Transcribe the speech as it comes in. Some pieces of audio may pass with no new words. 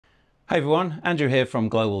Hi everyone, Andrew here from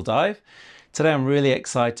Global Dive. Today I'm really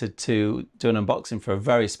excited to do an unboxing for a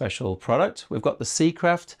very special product. We've got the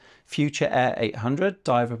Seacraft Future Air 800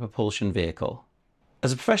 diver propulsion vehicle.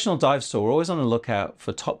 As a professional dive store, we're always on the lookout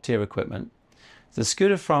for top tier equipment. The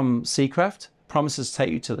scooter from Seacraft promises to take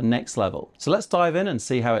you to the next level. So let's dive in and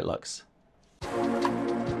see how it looks.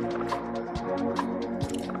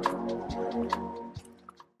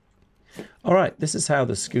 Alright, this is how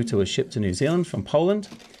the scooter was shipped to New Zealand from Poland.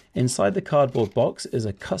 Inside the cardboard box is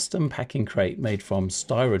a custom packing crate made from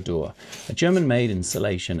Styrodur, a German-made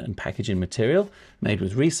insulation and packaging material made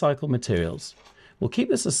with recycled materials. We'll keep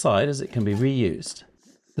this aside as it can be reused.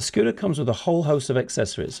 The scooter comes with a whole host of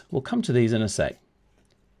accessories. We'll come to these in a sec.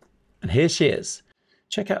 And here she is.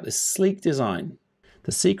 Check out this sleek design.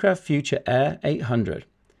 The Seacraft Future Air 800.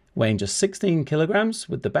 Weighing just 16 kilograms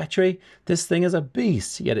with the battery, this thing is a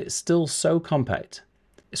beast, yet it's still so compact.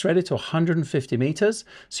 It's rated to 150 meters,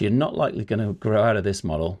 so you're not likely going to grow out of this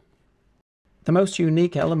model. The most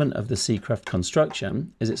unique element of the Seacraft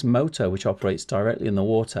construction is its motor, which operates directly in the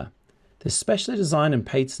water. This specially designed and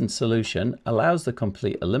patented solution allows the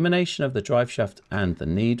complete elimination of the drive shaft and the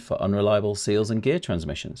need for unreliable seals and gear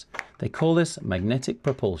transmissions. They call this magnetic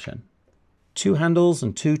propulsion. 2 handles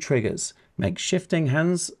and 2 triggers make shifting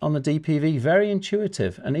hands on the DPV very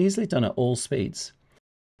intuitive and easily done at all speeds.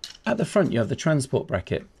 At the front you have the transport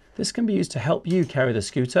bracket. This can be used to help you carry the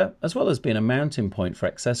scooter, as well as being a mounting point for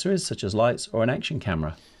accessories such as lights or an action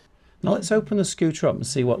camera. Now let's open the scooter up and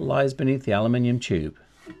see what lies beneath the aluminium tube.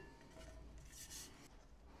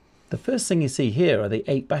 The first thing you see here are the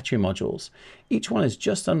 8 battery modules. Each one is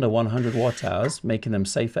just under 100 watt hours, making them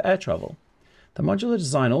safe for air travel. The modular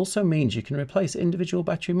design also means you can replace individual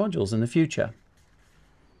battery modules in the future.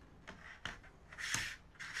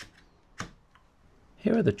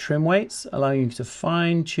 Here are the trim weights, allowing you to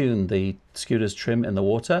fine-tune the scooter's trim in the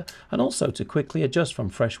water and also to quickly adjust from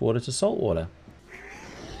fresh water to salt water.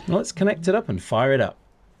 Now let's connect it up and fire it up.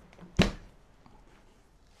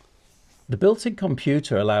 The built-in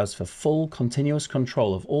computer allows for full continuous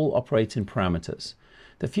control of all operating parameters.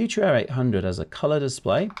 The Future Air 800 has a color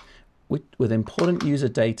display with important user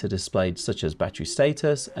data displayed such as battery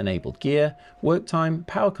status, enabled gear, work time,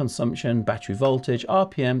 power consumption, battery voltage,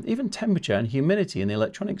 RPM, even temperature and humidity in the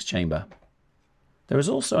electronics chamber. There is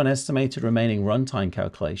also an estimated remaining runtime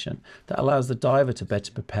calculation that allows the diver to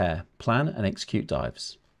better prepare, plan and execute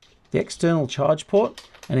dives. The external charge port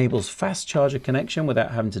enables fast charger connection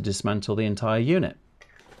without having to dismantle the entire unit.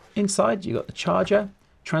 Inside you've got the charger,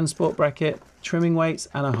 transport bracket, trimming weights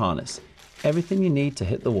and a harness. Everything you need to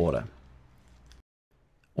hit the water.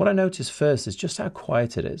 What I noticed first is just how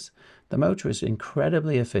quiet it is. The motor is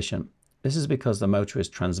incredibly efficient. This is because the motor is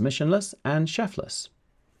transmissionless and shaftless.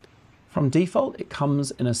 From default, it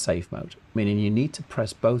comes in a safe mode, meaning you need to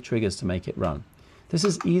press both triggers to make it run. This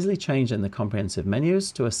is easily changed in the comprehensive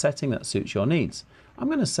menus to a setting that suits your needs. I'm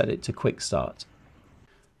going to set it to quick start.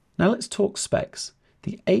 Now let's talk specs.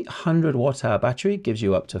 The 800 watt-hour battery gives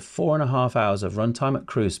you up to 4.5 hours of runtime at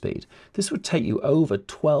cruise speed. This would take you over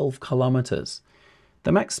 12 kilometers.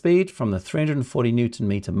 The max speed from the 340 Newton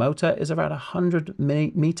meter motor is around 100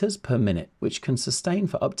 meters per minute, which can sustain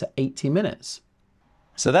for up to 80 minutes.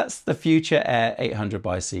 So that's the Future Air 800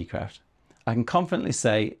 by Seacraft. I can confidently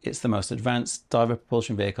say it's the most advanced diver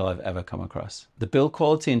propulsion vehicle I've ever come across. The build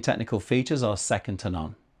quality and technical features are second to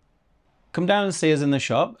none. Come down and see us in the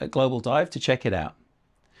shop at Global Dive to check it out.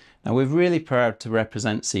 Now we're really proud to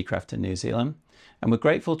represent Seacraft in New Zealand, and we're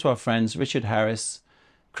grateful to our friends Richard Harris,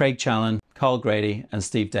 Craig Challen, Carl Grady and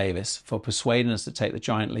Steve Davis for persuading us to take the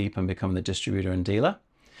giant leap and become the distributor and dealer.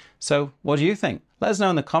 So what do you think? Let us know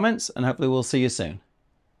in the comments and hopefully we'll see you soon.